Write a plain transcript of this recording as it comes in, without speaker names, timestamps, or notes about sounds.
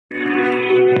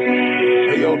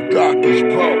pockets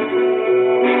broke.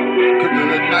 Cause of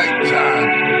the nighttime.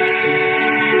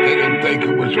 They didn't think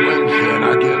it was Wednesday and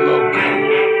I get loco.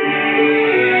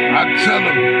 I tell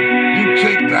them, you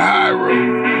take the high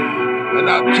road, and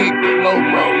I'll take the low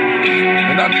road.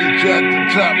 And I'll meet you at the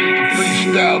top with the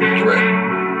freestyle drip.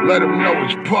 Let them know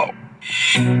it's pulp.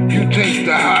 You take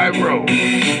the high road,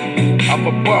 I'm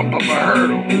a bump, I'm a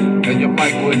hurdle, and your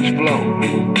mic will explode.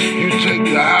 You take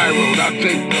the high road, I'll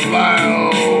take the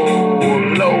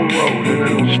low road, and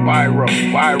it'll spiral,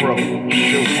 viral,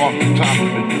 shoot off the top of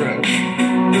the drip.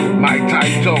 My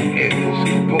title is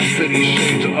put 50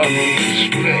 shades of ugly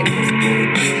spit.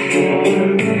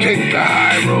 Take the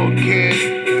high road, kid.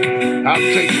 I'll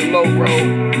take the low road.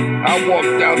 I'll walk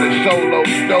down the solo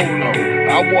dolo.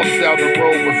 I'll walk down the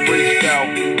road with freestyle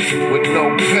with no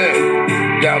pen.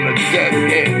 Down the dead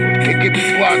end. It can be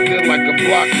blocked in like a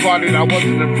block party that I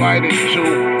wasn't invited to.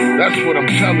 That's what I'm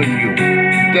telling you.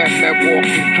 That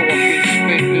walking, talking,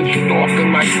 spitting,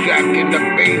 stalking like Jack in the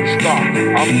Beanstalk.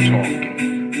 I'm talking.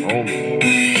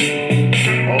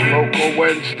 On Local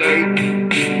Wednesday,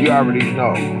 you already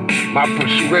know. My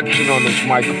prescription on this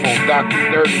microphone,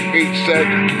 Dr. Dirty Beat said,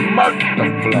 murk the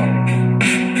flow.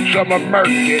 So I'ma murk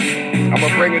it. I'ma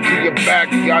bring it to your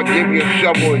back. Y'all give me a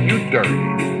shovel and you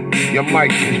dirty. Your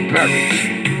mic is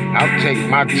buried. I'll take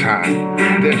my time.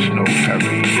 There's no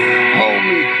hurry.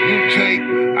 Homie, you take,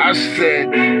 I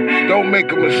said, don't make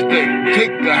a mistake.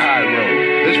 Take the high road.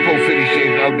 This Pro 50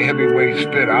 Shades Ugly Heavyweight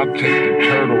Spit. I'll take the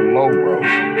turtle low road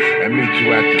and meet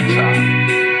you at the top.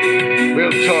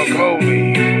 Real talk,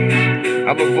 homie.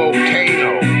 I'm a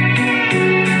volcano.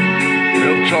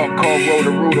 Real talk, called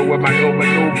Roto-Rooter with my ill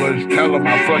maneuvers. Tell them I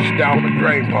flush down the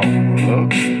drain pole.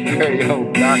 Hey, yo,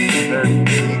 Dr. Dirty.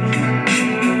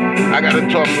 I gotta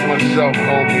talk to myself,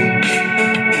 homie.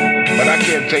 But I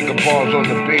can't take a pause on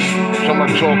the beat. So I'ma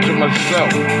talk to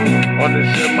myself on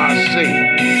this MIC.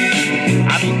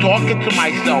 I be talking to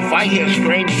myself. I hear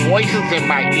strange voices in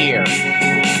my ear.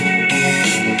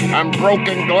 I'm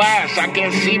broken glass. I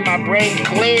can't see my brain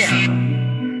clear.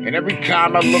 And every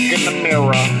time I look in the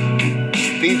mirror,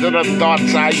 these are the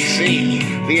thoughts I see.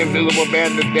 The invisible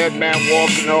man, the dead man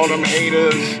walking, all them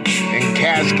haters in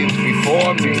caskets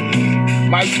before me.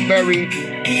 Mike's buried,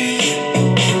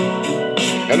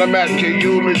 and I'm at your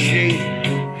eulogy.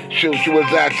 Shoot, you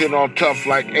was acting all tough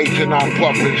like H&R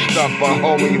Puff and stuff, but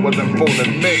homie, you wasn't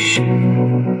fooling me.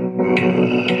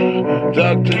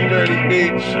 Dr. Dirty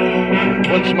Beats,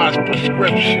 what's my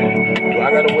prescription? Do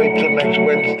I gotta wait till next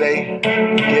Wednesday?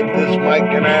 Give this mic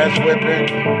an ass whipping?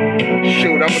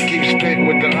 Shoot, I'ma keep spitting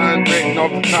with the unwritten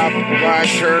off the top of the line,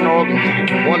 turn all the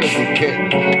wonderful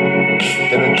kittens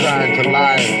that are trying to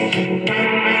lie.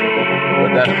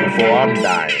 But that's before I'm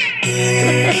dying.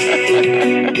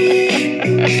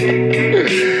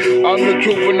 I'm the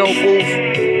truth with no booth.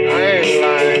 I ain't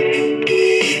lying.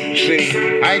 See,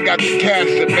 I ain't got the cash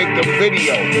to make the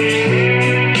videos.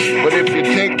 But if you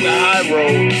take the high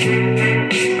road,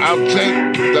 I'll take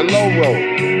the low road.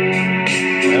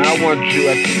 And I want you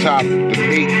at the top to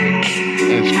meet me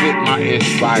and spit my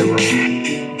ish viral.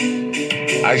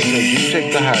 I said, you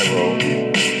take the high road,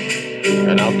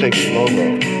 and I'll take the low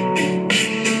road.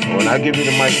 And when I give you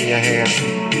the mic in your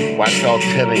hand, watch all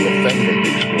 10 of your fingers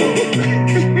explode.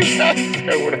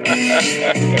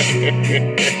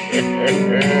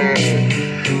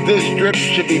 This drip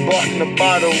should be bought in a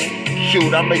bottle.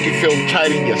 Shoot, I'll make you feel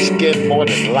tight in your skin more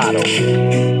than Lotto.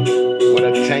 With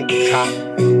a tank top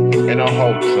and a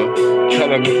holster. Tell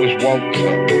them it was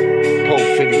Walter. Pull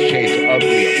 50 shades of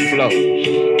uglier flows.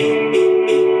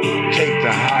 Take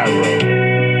the high road.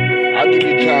 I'll give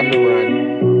you time to run.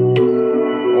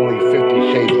 Only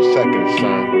 50 shades a second,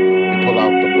 son. You pull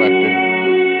out the weapon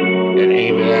and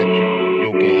aim it at you.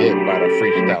 You'll get hit by the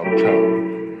freestyle tongue.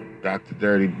 Dr.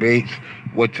 Dirty Beats,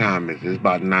 what time is it? It's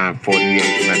about 9:48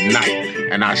 in the night.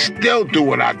 And I still do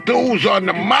what I do's on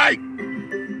the mic.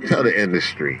 Tell the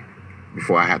industry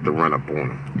before I have to run up on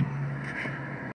them.